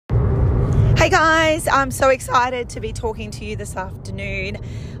Hey guys, I'm so excited to be talking to you this afternoon.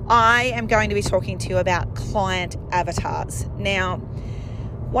 I am going to be talking to you about client avatars. Now,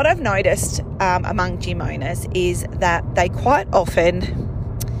 what I've noticed among gym owners is that they quite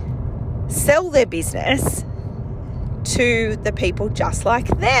often sell their business to the people just like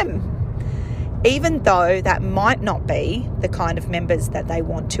them, even though that might not be the kind of members that they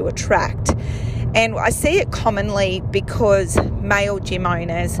want to attract. And I see it commonly because male gym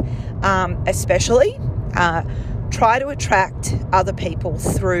owners especially try to attract other people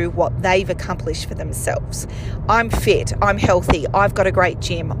through what they've accomplished for themselves. I'm fit, I'm healthy, I've got a great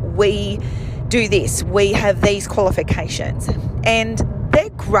gym, we do this, we have these qualifications. And they're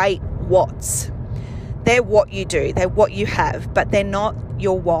great whats. They're what you do, they're what you have, but they're not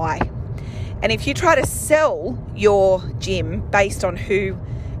your why. And if you try to sell your gym based on who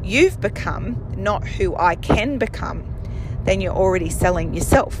you've become, not who I can become, then you're already selling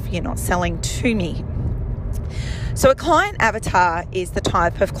yourself. You're not selling to me. So a client avatar is the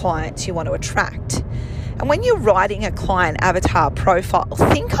type of clients you want to attract. And when you're writing a client avatar profile,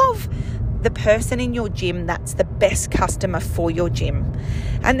 think of the person in your gym that's the best customer for your gym.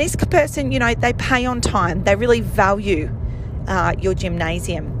 And this person, they pay on time. They really value your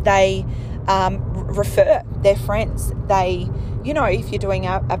gymnasium. They refer their friends. They, if you're doing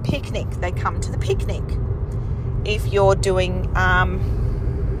a picnic, they come to the picnic. If you're doing, like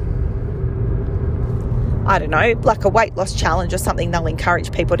a weight loss challenge or something, they'll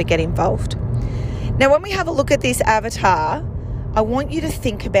encourage people to get involved. Now, when we have a look at this avatar, I want you to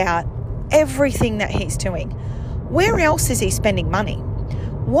think about everything that he's doing. Where else is he spending money?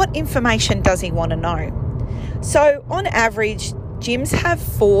 What information does he want to know? So on average, gyms have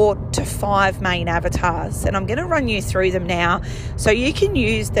 4 to 5 main avatars, and I'm going to run you through them now so you can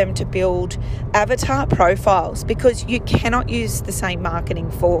use them to build avatar profiles, because you cannot use the same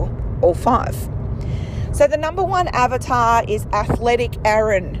marketing for all 5. So the number 1 avatar is Athletic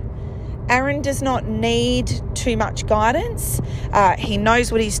Aaron. Aaron does not need too much guidance. He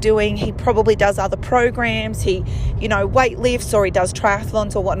knows what he's doing. He probably does other programs. He, weight lifts, or he does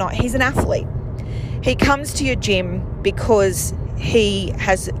triathlons or whatnot. He's an athlete. He comes to your gym because he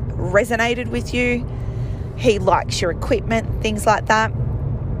has resonated with you. He likes your equipment, things like that.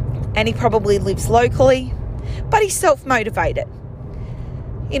 And he probably lives locally, but he's self-motivated.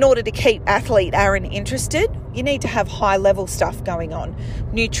 In order to keep Athlete Aaron interested, you need to have high-level stuff going on.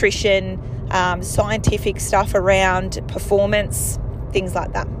 Nutrition, scientific stuff around performance, things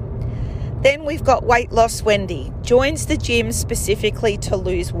like that. Then we've got Weight Loss Wendy. Joins the gym specifically to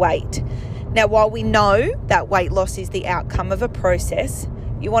lose weight. Now, while we know that weight loss is the outcome of a process,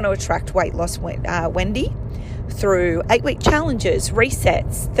 you want to attract Weight Loss Wendy through 8-week challenges,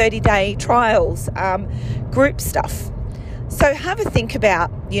 resets, 30-day trials, group stuff. So have a think about,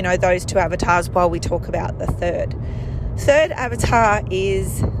 those 2 avatars while we talk about the third. Third avatar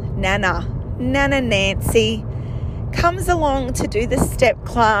is Nana. Nana Nancy comes along to do the step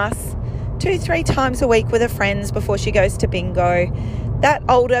class 2-3 times a week with her friends before she goes to bingo. That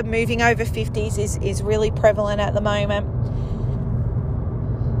older, moving over 50s is really prevalent at the moment.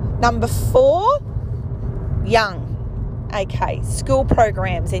 Number 4, young. Okay, school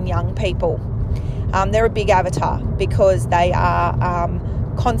programs and young people. They're a big avatar because they are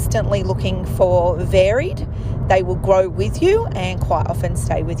constantly looking for varied. They will grow with you and quite often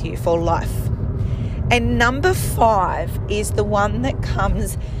stay with you for life. And number 5 is the one that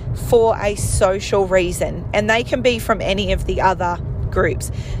comes for a social reason, and they can be from any of the other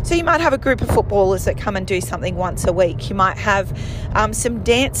groups. So you might have a group of footballers that come and do something once a week. You might have some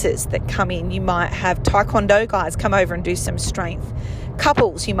dancers that come in. You might have taekwondo guys come over and do some strength.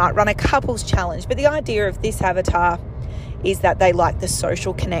 Couples, you might run a couples challenge. But the idea of this avatar is that they like the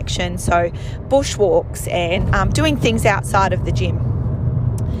social connection. So bushwalks and doing things outside of the gym.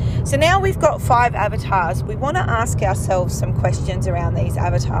 So now we've got 5 avatars. We want to ask ourselves some questions around these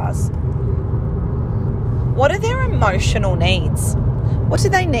avatars. What are their emotional needs? What do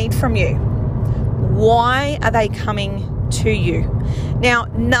they need from you? Why are they coming to you? Now,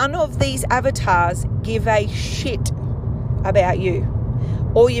 none of these avatars give a shit about you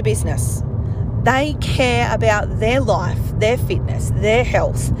or your business. They care about their life, their fitness, their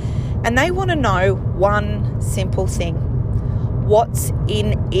health, and they want to know one simple thing. What's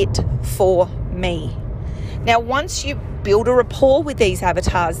in it for me? Now, once you build a rapport with these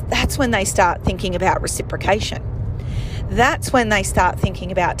avatars, that's when they start thinking about reciprocation. That's when they start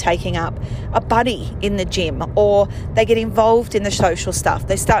thinking about taking up a buddy in the gym, or they get involved in the social stuff.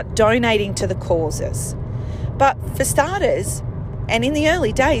 They start donating to the causes. But for starters, and in the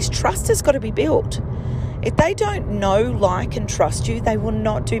early days, trust has got to be built. If they don't know, like, and trust you, they will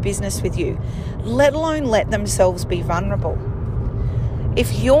not do business with you, let alone let themselves be vulnerable.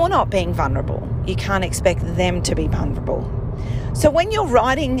 If you're not being vulnerable, you can't expect them to be vulnerable. So when you're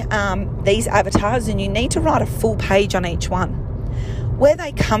writing these avatars, and you need to write a full page on each one, where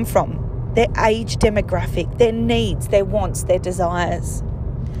they come from, their age demographic, their needs, their wants, their desires,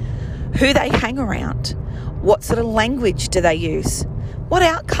 who they hang around, what sort of language do they use, what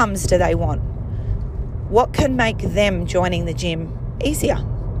outcomes do they want, what can make them joining the gym easier,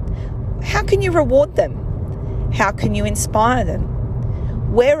 how can you reward them, how can you inspire them,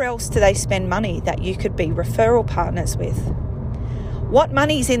 where else do they spend money that you could be referral partners with, what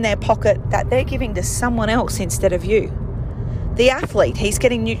money's in their pocket that they're giving to someone else instead of you. The athlete, he's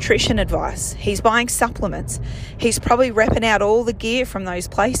getting nutrition advice. He's buying supplements. He's probably repping out all the gear from those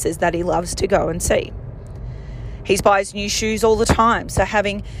places that he loves to go and see. He buys new shoes all the time. So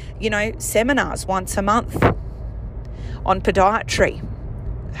having, seminars once a month on podiatry,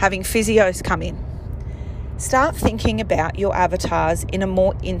 having physios come in. Start thinking about your avatars in a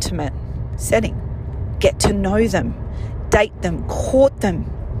more intimate setting. Get to know them, date them, court them,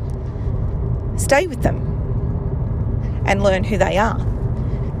 stay with them, and learn who they are.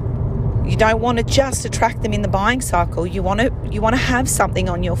 You don't want to just attract them in the buying cycle. You want to have something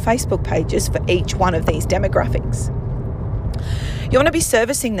on your Facebook pages for each one of these demographics. You want to be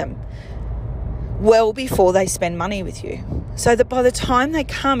servicing them well before they spend money with you, so that by the time they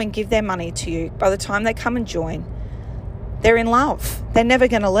come and give their money to you, by the time they come and join, they're in love. They're never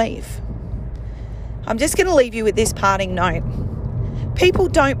going to leave. I'm just going to leave you with this parting note. People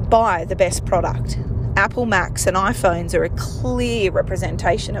don't buy the best product. Apple Macs and iPhones are a clear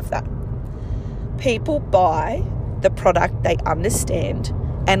representation of that. People buy the product they understand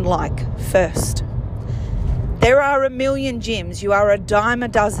and like first. There are a million gyms. You are a dime a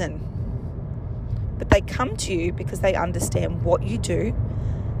dozen. But they come to you because they understand what you do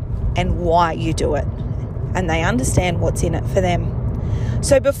and why you do it. And they understand what's in it for them.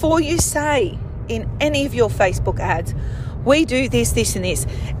 So before you say in any of your Facebook ads, we do this, this and this,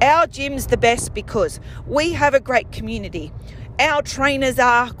 our gym's the best because we have a great community, our trainers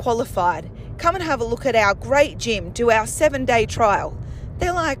are qualified, come and have a look at our great gym, do our 7-day trial.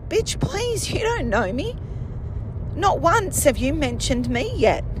 They're like, bitch, please, you don't know me. Not once have you mentioned me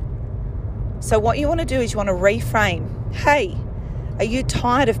yet. So what you want to do is you want to reframe. Hey, are you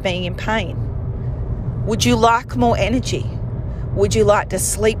tired of being in pain? Would you like more energy? Would you like to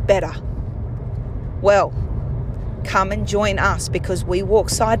sleep better? Well, come and join us because we walk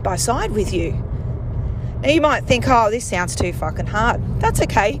side by side with you. Now you might think, oh, this sounds too fucking hard. That's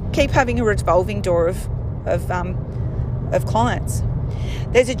okay. Keep having a revolving door of clients.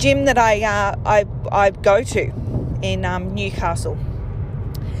 There's a gym that I go to in Newcastle,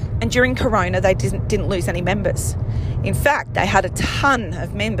 and during Corona they didn't lose any members. In fact, they had a ton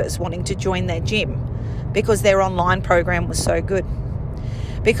of members wanting to join their gym because their online program was so good,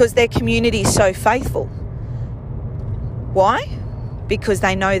 because their community is so faithful. Why? Because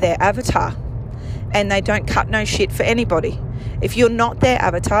they know their avatar and they don't cut no shit for anybody. If you're not their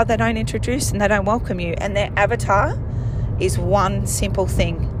avatar, they don't introduce and they don't welcome you. And their avatar is one simple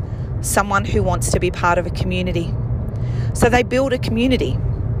thing: someone who wants to be part of a community. So they build a community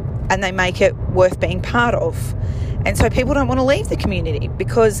and they make it worth being part of. And so people don't want to leave the community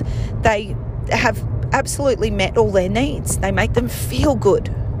because they have absolutely met all their needs. They make them feel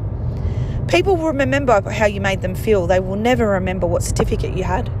good. People will remember how you made them feel. They will never remember what certificate you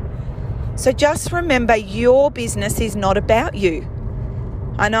had. So just remember, your business is not about you.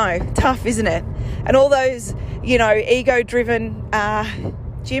 I know, tough, isn't it? And all those, ego-driven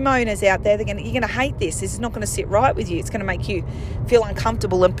gym owners out there, you're going to hate this. This is not going to sit right with you. It's going to make you feel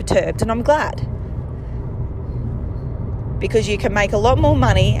uncomfortable and perturbed. And I'm glad. Because you can make a lot more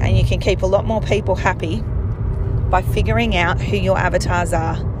money and you can keep a lot more people happy by figuring out who your avatars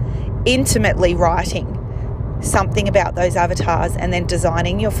are, intimately writing something about those avatars and then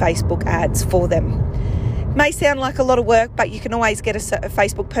designing your Facebook ads for them. It may sound like a lot of work, but you can always get a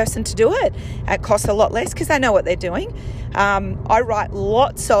Facebook person to do it. It costs a lot less because they know what they're doing. I write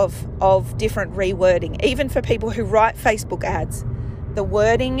lots of different rewording, even for people who write Facebook ads. The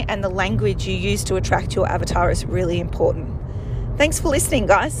wording and the language you use to attract your avatar is really important. Thanks for listening,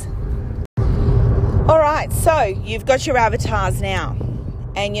 guys. All right, so you've got your avatars now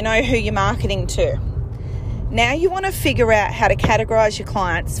and you know who you're marketing to. Now you want to figure out how to categorize your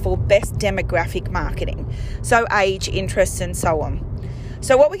clients for best demographic marketing. So age, interests, and so on.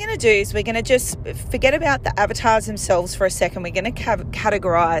 So what we're going to do is we're going to just forget about the avatars themselves for a second. We're going to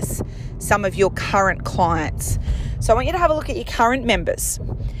categorize some of your current clients. So I want you to have a look at your current members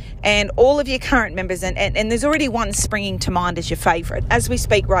and all of your current members, and there's already one springing to mind as your favourite. As we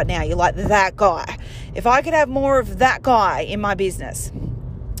speak right now, you're like, that guy. If I could have more of that guy in my business.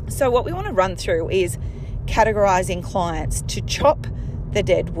 So what we want to run through is categorising clients to chop the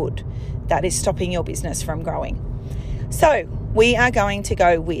dead wood that is stopping your business from growing. So we are going to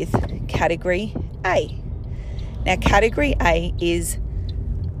go with category A. Now, category A is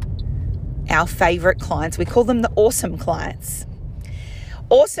our favourite clients. We call them the awesome clients.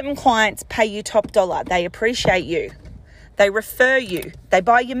 Awesome clients pay you top dollar. They appreciate you. They refer you. They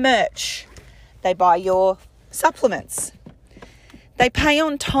buy your merch. They buy your supplements. They pay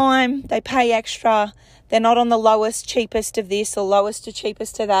on time. They pay extra. They're not on the lowest, cheapest of this or lowest to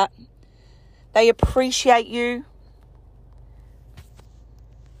cheapest of that. They appreciate you.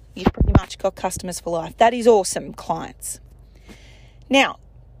 You've pretty much got customers for life. That is awesome clients. Now,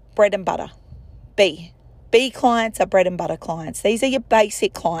 bread and butter. B. B clients are bread and butter clients. These are your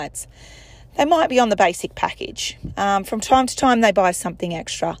basic clients. They might be on the basic package. From time to time, they buy something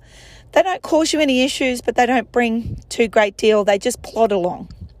extra. They don't cause you any issues, but they don't bring too great deal. They just plod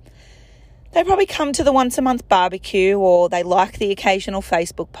along. They probably come to the once a month barbecue, or they like the occasional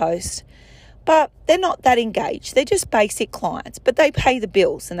Facebook post, but they're not that engaged. They're just basic clients, but they pay the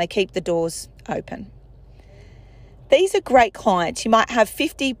bills and they keep the doors open. These are great clients. You might have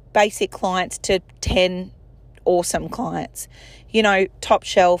 50 basic clients to 10 awesome clients, top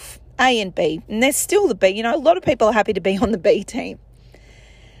shelf, A and B, and there's still the B. A lot of people are happy to be on the B team.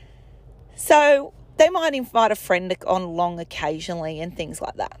 So they might invite a friend on along occasionally and things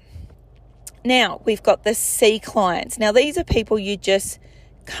like that. Now, we've got the C clients. Now, these are people you just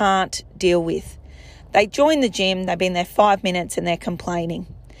can't deal with. They join the gym, they've been there 5 minutes and they're complaining.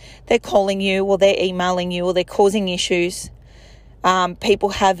 They're calling you, or they're emailing you, or they're causing issues. People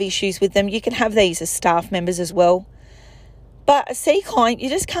have issues with them. You can have these as staff members as well. But a C client, you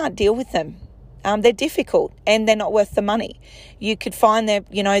just can't deal with them. They're difficult and they're not worth the money. You could find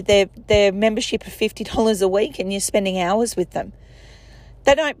their membership of $50 a week and you're spending hours with them.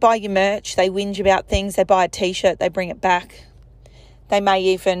 They don't buy your merch. They whinge about things. They buy a t-shirt. They bring it back. They may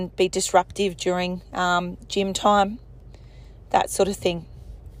even be disruptive during gym time, that sort of thing.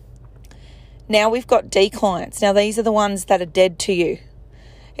 Now we've got D clients. Now these are the ones that are dead to you.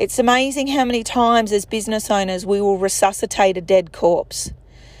 It's amazing how many times as business owners we will resuscitate a dead corpse.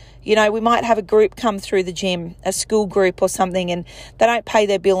 We might have a group come through the gym, a school group or something, and they don't pay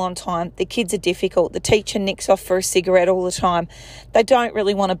their bill on time. The kids are difficult. The teacher nicks off for a cigarette all the time. They don't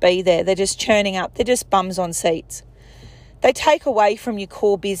really want to be there. They're just churning up. They're just bums on seats. They take away from your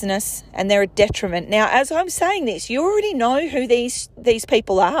core business and they're a detriment. Now, as I'm saying this, you already know who these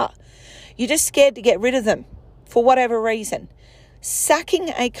people are. You're just scared to get rid of them for whatever reason. Sacking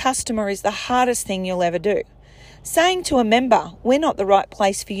a customer is the hardest thing you'll ever do. Saying to a member, we're not the right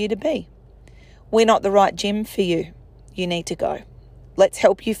place for you to be. We're not the right gym for you. You need to go. Let's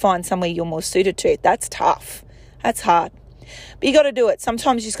help you find somewhere you're more suited to. That's tough. That's hard. But you got to do it.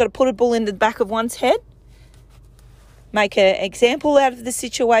 Sometimes you just got to put a bull in the back of one's head, make an example out of the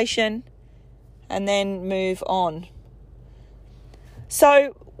situation, and then move on.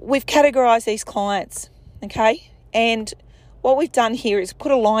 So we've categorized these clients, okay? And what we've done here is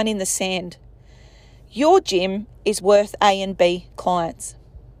put a line in the sand. Your gym is worth A and B clients.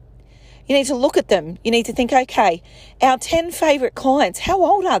 You need to look at them. You need to think, okay, our 10 favourite clients, how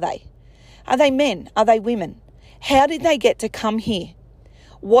old are they? Are they men? Are they women? How did they get to come here?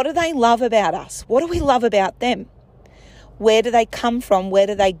 What do they love about us? What do we love about them? Where do they come from? Where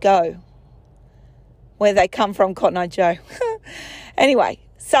do they go? Where do they come from, Cotton Eye Joe? Anyway,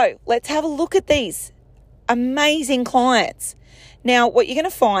 so let's have a look at these amazing clients. Now, what you're going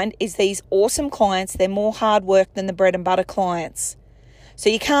to find is these awesome clients, they're more hard work than the bread and butter clients. So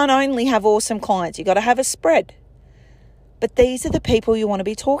you can't only have awesome clients, you've got to have a spread. But these are the people you want to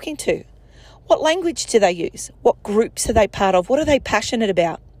be talking to. What language do they use? What groups are they part of? What are they passionate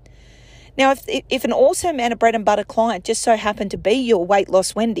about? Now, if an awesome and a bread and butter client just so happen to be your weight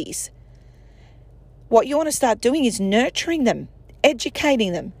loss Wendy's, what you want to start doing is nurturing them,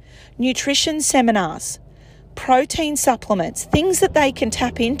 educating them, nutrition seminars, protein supplements, things that they can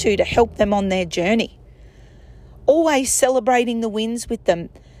tap into to help them on their journey. Always celebrating the wins with them.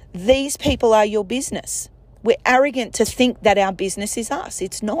 These people are your business. We're arrogant to think that our business is us.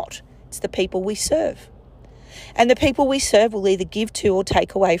 It's not. It's the people we serve. And the people we serve will either give to or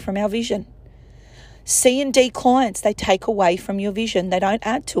take away from our vision. C and D clients, they take away from your vision. They don't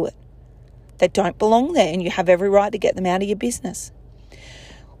add to it. They don't belong there, and you have every right to get them out of your business.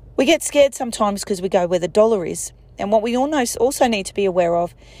 We get scared sometimes because we go where the dollar is. And what we also need to be aware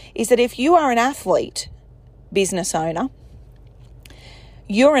of is that if you are an athlete, business owner,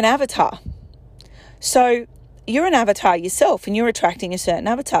 you're an avatar. So you're an avatar yourself and you're attracting a certain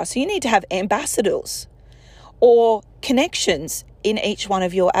avatar. So you need to have ambassadors or connections in each one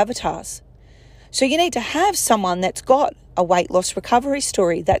of your avatars. So you need to have someone that's got a weight loss recovery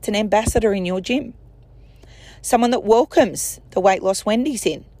story that's an ambassador in your gym. Someone that welcomes the weight loss Wendy's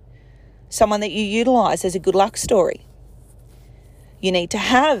in. Someone that you utilize as a good luck story. You need to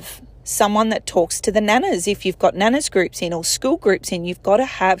have someone that talks to the nanas. If you've got nanas groups in or school groups in, you've got to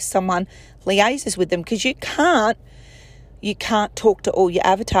have someone liaises with them, because you can't talk to all your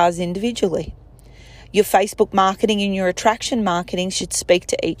avatars individually. Your Facebook marketing and your attraction marketing should speak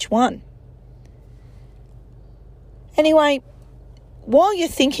to each one. Anyway, while you're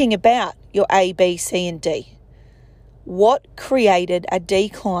thinking about your A, B, C, and D, what created a D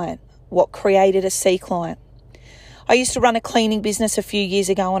client? What created a C client? I used to run a cleaning business a few years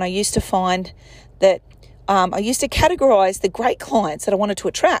ago, and I used to find that I used to categorize the great clients that I wanted to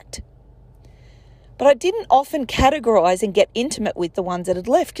attract. But I didn't often categorize and get intimate with the ones that had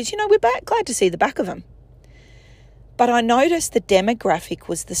left, because, we're glad to see the back of them. But I noticed the demographic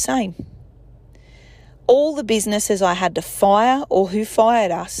was the same. All the businesses I had to fire or who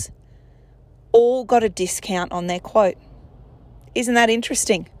fired us all got a discount on their quote. Isn't that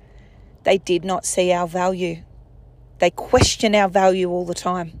interesting? They did not see our value. They questioned our value all the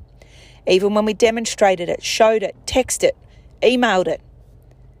time. Even when we demonstrated it, showed it, texted it, emailed it.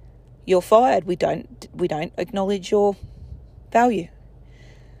 You're fired. We don't acknowledge your value.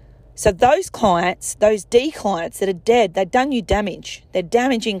 So those clients, those D clients that are dead, they've done you damage. They're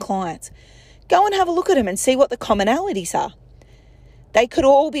damaging clients. Go and have a look at them and see what the commonalities are. They could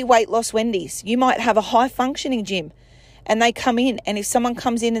all be weight loss Wendy's. You might have a high functioning gym and they come in, and if someone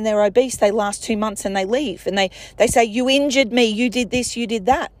comes in and they're obese, they last 2 months and they leave, and they say, you injured me, you did this, you did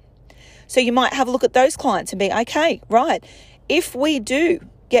that. So you might have a look at those clients and be, okay, right, if we do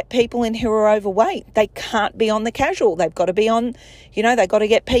get people in who are overweight, they can't be on the casual. They've got to be on, they've got to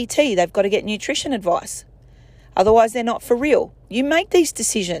get PT. They've got to get nutrition advice. Otherwise, they're not for real. You make these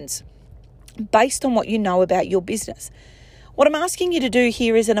decisions based on what you know about your business. What I'm asking you to do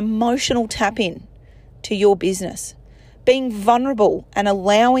here is an emotional tap in to your business, being vulnerable and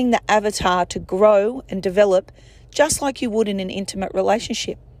allowing the avatar to grow and develop just like you would in an intimate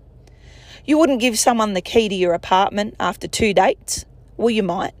relationship. You wouldn't give someone the key to your apartment after 2 dates. Well, you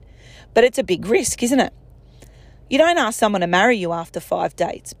might, but it's a big risk, isn't it? You don't ask someone to marry you after 5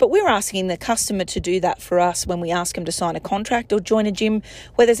 dates, but we're asking the customer to do that for us when we ask them to sign a contract or join a gym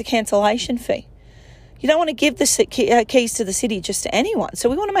where there's a cancellation fee. You don't want to give the keys to the city just to anyone. So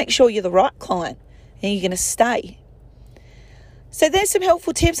we want to make sure you're the right client and you're going to stay. So there's some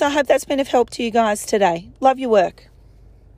helpful tips. I hope that's been of help to you guys today. Love your work.